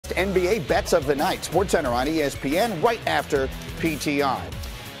best NBA bets of the night. SportsCenter on ESPN right after PTI.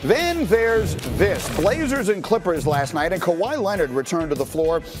 Then there's this. Blazers and Clippers last night, and Kawhi Leonard returned to the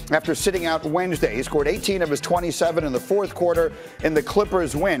floor after sitting out Wednesday. He scored 18 of his 27 in the fourth quarter in the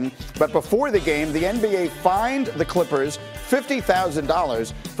Clippers' win. But before the game, the NBA fined the Clippers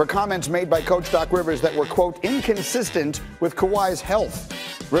 $50,000 for comments made by Coach Doc Rivers that were, quote, inconsistent with Kawhi's health.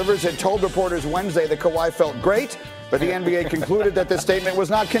 Rivers had told reporters Wednesday that Kawhi felt great, but the NBA concluded that this statement was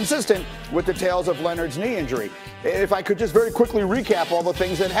not consistent with details of Leonard's knee injury. If I could just very quickly recap all the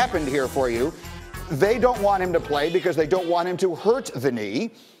things that happened here for you. They don't want him to play because they don't want him to hurt the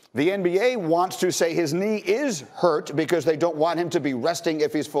knee. The NBA wants to say his knee is hurt because they don't want him to be resting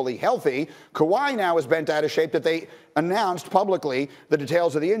if he's fully healthy. Kawhi now is bent out of shape that they announced publicly the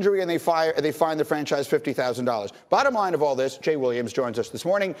details of the injury, and they fined the franchise $50,000. Bottom line of all this, Jay Williams joins us this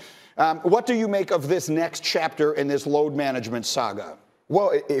morning. What do you make of this next chapter in this load management saga?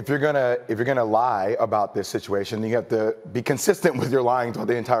 Well, if you're gonna lie about this situation, you have to be consistent with your lying throughout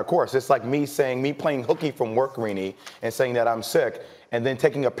the entire course. It's like me playing hooky from work, Rini, and saying that I'm sick, and then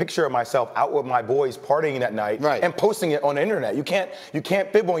taking a picture of myself out with my boys partying that night and posting it on the internet. You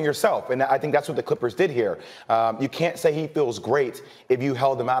can't fib on yourself, and I think that's what the Clippers did here. You can't say he feels great if you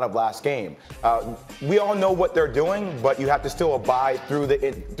held him out of last game. We all know what they're doing, but you have to still abide through the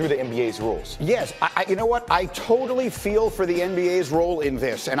NBA's rules. Yes, you know what? I totally feel for the NBA's role in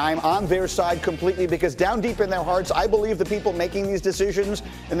this, and I'm on their side completely because down deep in their hearts, I believe the people making these decisions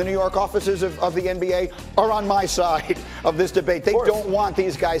in the New York offices of the NBA are on my side of this debate. They don't want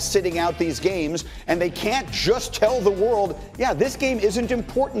these guys sitting out these games, and they can't just tell the world, yeah, this game isn't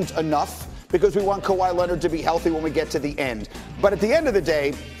important enough because we want Kawhi Leonard to be healthy when we get to the end. But at the end of the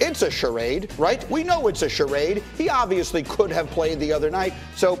day, it's a charade, right? We know it's a charade. He obviously could have played the other night.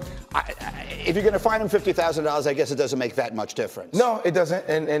 So if you're going to fine him $50,000, I guess it doesn't make that much difference. No, it doesn't.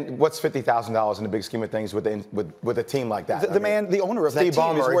 And what's $50,000 in the big scheme of things with a team like that? The owner of that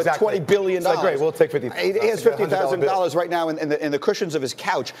team is worth $20 billion. It's like, great, we'll take $50,000. He has $50,000 right now in the cushions of his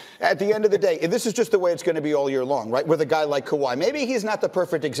couch. At the end of the day, this is just the way it's going to be all year long, right? With a guy like Kawhi. Maybe he's not the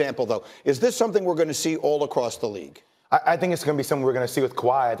perfect example, though. Is this something we're going to see all across the league? I think it's going to be something we're going to see with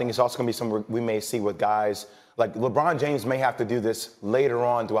Kawhi. I think it's also going to be something we may see with guys like LeBron James may have to do this later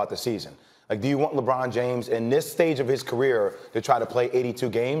on throughout the season. Like, do you want LeBron James in this stage of his career to try to play 82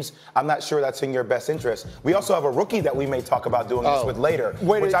 games? I'm not sure that's in your best interest. We also have a rookie that we may talk about doing this with later,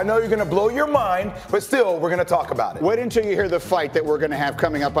 which I know you're going to blow your mind, but still, we're going to talk about it. Wait until you hear the fight that we're going to have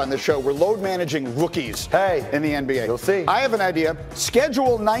coming up on the show. We're load managing rookies in the NBA. You'll see. I have an idea.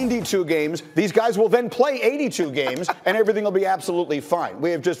 Schedule 92 games. These guys will then play 82 games, and everything will be absolutely fine.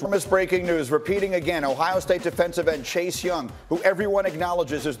 We have just missed breaking news. Repeating again, Ohio State defensive end Chase Young, who everyone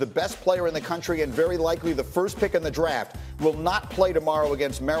acknowledges is the best player in the country and very likely the first pick in the draft, will not play tomorrow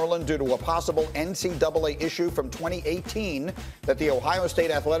against Maryland due to a possible NCAA issue from 2018 that the Ohio State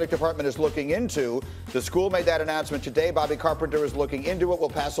Athletic Department is looking into. The school made that announcement today. Bobby Carpenter is looking into it. We'll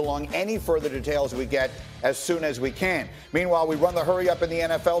pass along any further details we get as soon as we can. Meanwhile, we run the hurry up in the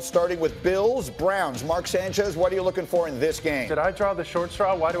NFL, starting with Bills, Browns. Mark Sanchez, what are you looking for in this game? Did I draw the short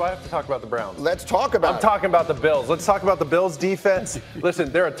straw? Why do I have to talk about the Browns? Let's talk about it. I'm talking about the Bills. Let's talk about the Bills defense.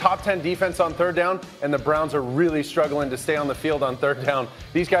 Listen, they're a top 10 defense on third down, and the Browns are really struggling to stay on the field on third down.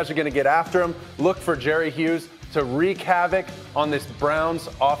 These guys are going to get after him. Look for Jerry Hughes to wreak havoc on this Browns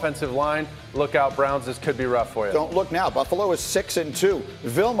offensive line. Look out, Browns. This could be rough for you. Don't look now. Buffalo is 6-2.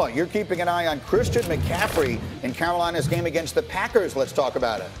 Vilma, you're keeping an eye on Christian McCaffrey in Carolina's game against the Packers. Let's talk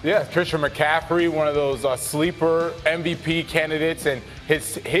about it. Yeah, Christian McCaffrey, one of those sleeper MVP candidates, and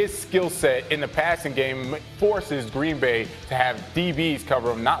his skill set in the passing game forces Green Bay to have DBs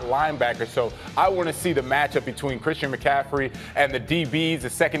cover him, not linebackers. So I want to see the matchup between Christian McCaffrey and the DBs, the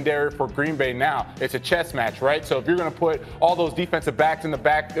secondary for Green Bay. Now it's a chess match, right? So if you're going to put all those defensive backs in the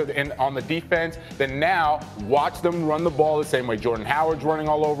back and on the defense, then now watch them run the ball the same way Jordan Howard's running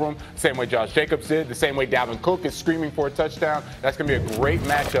all over them, the same way Josh Jacobs did, the same way Dalvin Cook is screaming for a touchdown. That's going to be a great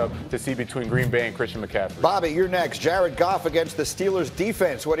matchup to see between Green Bay and Christian McCaffrey. Bobby, you're next. Jared Goff against the Steelers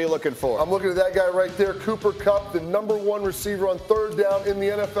defense. What are you looking for? I'm looking at that guy right there, Cooper Kupp, the #1 receiver on third down in the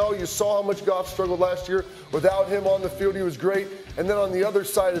NFL. You saw how much Goff struggled last year. Without him on the field, he was great. And then on the other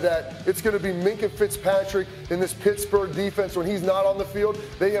side of that, it's going to be Minkah Fitzpatrick in this Pittsburgh defense when he's not on the field.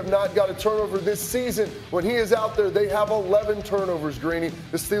 They have not got a turnover this season. When he is out there, they have 11 turnovers, Greeny.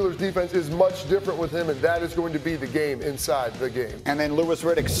 The Steelers defense is much different with him, and that is going to be the game inside the game. And then Louis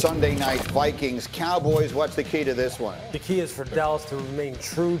Riddick's Sunday night Vikings. Cowboys, what's the key to this one? The key is for Dallas to remain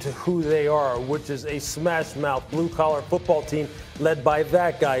true to who they are, which is a smash-mouth, blue-collar football team led by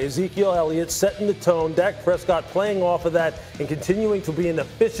that guy, Ezekiel Elliott, setting the tone. Dak Prescott playing off of that and continuing to be an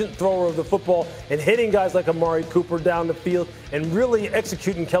efficient thrower of the football and hitting guys like Amari Cooper down the field and really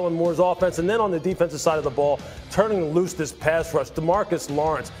executing Kellen Moore's offense. And then on the defensive side of the ball, turning loose this pass rush. DeMarcus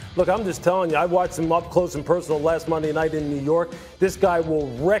Lawrence. Look, I'm just telling you, I watched him up close and personal last Monday night in New York. This guy will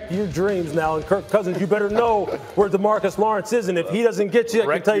wreck your dreams now. And Kirk Cousins, you better know where DeMarcus Lawrence is. And if he doesn't get you,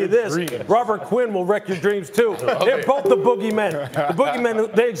 I can tell you this, Robert Quinn will wreck your dreams too. They're both the boogeymen. The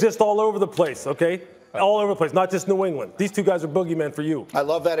boogeymen, they exist all over the place, okay? All over the place, not just New England. These two guys are boogeymen for you. I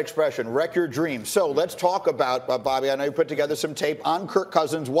love that expression, wreck your dreams. So let's talk about, Bobby, I know you put together some tape on Kirk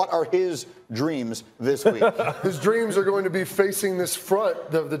Cousins. What are his dreams this week? His dreams are going to be facing this front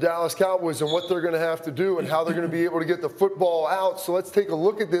of the Dallas Cowboys and what they're going to have to do and how they're going to be able to get the football out. So let's take a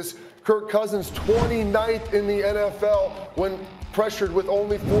look at this. Kirk Cousins, 29th in the NFL when pressured with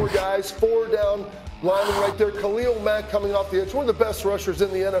only 4 guys, 4 down. Lineman right there, Khalil Mack coming off the edge, one of the best rushers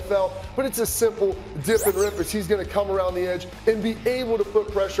in the NFL, but it's a simple dip and rip as he's going to come around the edge and be able to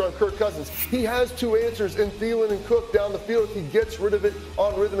put pressure on Kirk Cousins. He has 2 answers in Thielen and Cook down the field. If he gets rid of it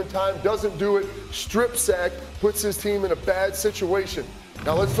on rhythm and time, doesn't do it, strip sack, puts his team in a bad situation.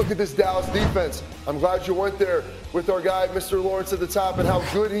 Now let's look at this Dallas defense. I'm glad you went there with our guy, Mr. Lawrence, at the top and how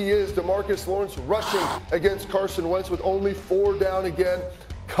good he is. DeMarcus Lawrence rushing against Carson Wentz with only 4 down again,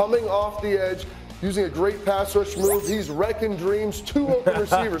 coming off the edge, using a great pass rush move. He's wrecking dreams. 2 open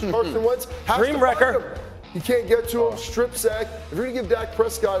receivers. Carson Wentz has Dream to wrecker. find him. He can't get to him. Strip sack. If you're going to give Dak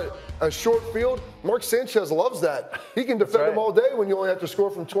Prescott a short field, Mark Sanchez loves that. He can defend him all day when you only have to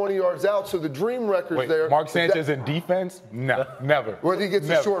score from 20 yards out. So the dream record's there. Mark Sanchez in defense? No, never. When he gets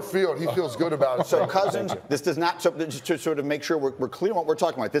a short field, he feels good about it. So Cousins, this does not, so just to sort of make sure we're clear on what we're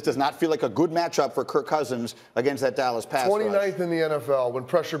talking about, this does not feel like a good matchup for Kirk Cousins against that Dallas pass rush. 29th in the NFL when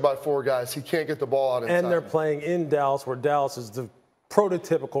pressured by 4 guys. He can't get the ball out in time. And they're playing in Dallas, where Dallas is the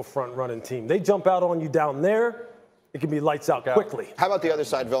prototypical front-running team. They jump out on you down there, it can be lights out quickly. How about the other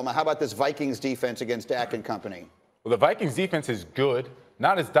side, Vilma? How about this Vikings defense against Dak and company? Well, the Vikings defense is good.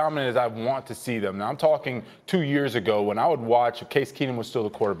 Not as dominant as I want to see them. Now, I'm talking 2 years ago when I would watch, Case Keenum was still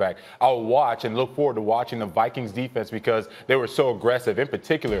the quarterback, I would watch and look forward to watching the Vikings defense because they were so aggressive. In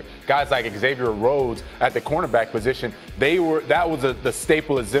particular, guys like Xavier Rhodes at the cornerback position, that was the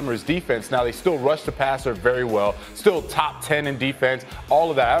staple of Zimmer's defense. Now, they still rush the passer very well, still top 10 in defense, all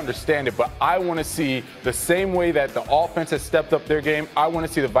of that. I understand it, but I want to see the same way that the offense has stepped up their game, I want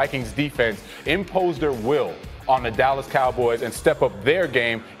to see the Vikings defense impose their will on the Dallas Cowboys and step up their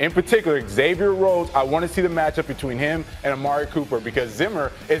game. In particular, Xavier Rhodes, I want to see the matchup between him and Amari Cooper because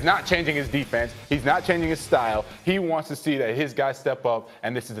Zimmer is not changing his defense. He's not changing his style. He wants to see that his guys step up,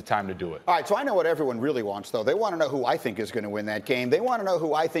 and this is the time to do it. All right, so I know what everyone really wants, though. They want to know who I think is going to win that game. They want to know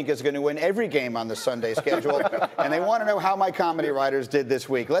who I think is going to win every game on the Sunday schedule, and they want to know how my comedy writers did this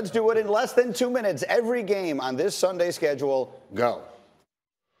week. Let's do it in less than 2 minutes. Every game on this Sunday schedule, go.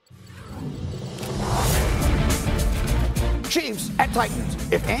 Chiefs at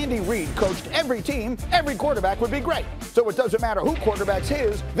Titans. If Andy Reid coached every team, every quarterback would be great. So it doesn't matter who quarterbacks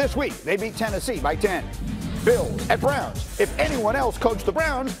his this week. They beat Tennessee by 10. Bills at Browns. If anyone else coached the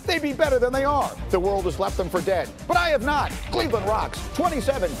Browns, they'd be better than they are. The world has left them for dead. But I have not. Cleveland rocks.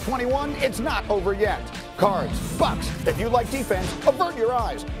 27-21. It's not over yet. Cards, Bucks. If you like defense, avert your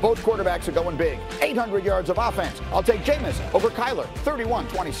eyes. Both quarterbacks are going big. 800 yards of offense. I'll take Jameis over Kyler.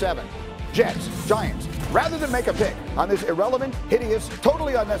 31-27. Jets, Giants. Rather than make a pick on this irrelevant, hideous,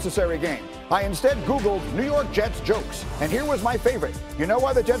 totally unnecessary game, I instead Googled New York Jets jokes. And here was my favorite. You know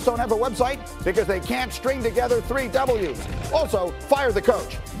why the Jets don't have a website? Because they can't string together 3 W's. Also, fire the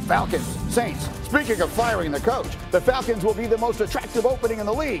coach. Falcons, Saints. Speaking of firing the coach, the Falcons will be the most attractive opening in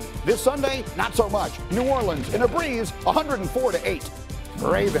the league. This Sunday, not so much. New Orleans in a breeze, 104-8.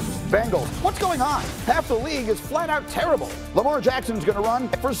 Ravens, Bengals. What's going on? Half the league is flat out terrible. Lamar Jackson's going to run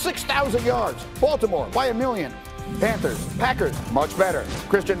for 6,000 yards. Baltimore by 1 million. Panthers, Packers, much better.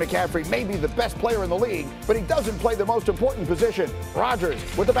 Christian McCaffrey may be the best player in the league, but he doesn't play the most important position. Rodgers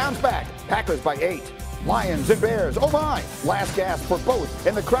with the bounce back. Packers by 8. Lions and Bears, oh my! Last gasp for both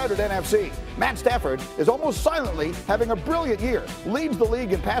in the crowded NFC. Matt Stafford is almost silently having a brilliant year. Leads the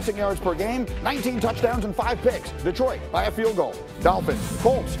league in passing yards per game, 19 touchdowns and 5 picks. Detroit by a field goal. Dolphins,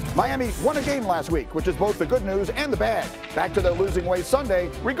 Colts. Miami won a game last week, which is both the good news and the bad. Back to their losing ways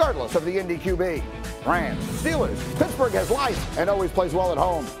Sunday, regardless of the Indy QB. Rams, Steelers. Pittsburgh has life and always plays well at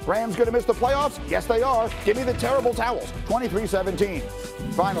home. Rams going to miss the playoffs? Yes, they are. Give me the terrible towels. 23-17.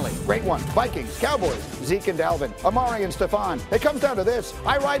 Finally, great one. Vikings, Cowboys. Zeke and Dalvin, Amari and Stephon. It comes down to this.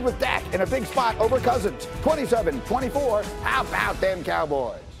 I ride with Dak in a big spot over Cousins. 27-24. How about them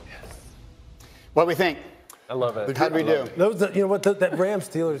Cowboys? Yes. What do we think? I love it. How'd we do? You know what? That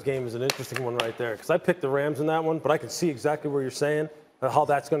Rams-Steelers game is an interesting one right there because I picked the Rams in that one, but I can see exactly where you're saying how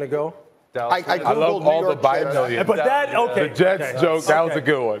that's going to go. I love all the Biden millions. But The Jets joke, that was a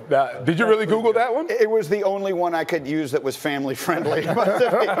good one. Did you really Google that one? It was the only one I could use that was family friendly.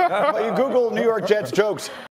 But you Google New York Jets jokes.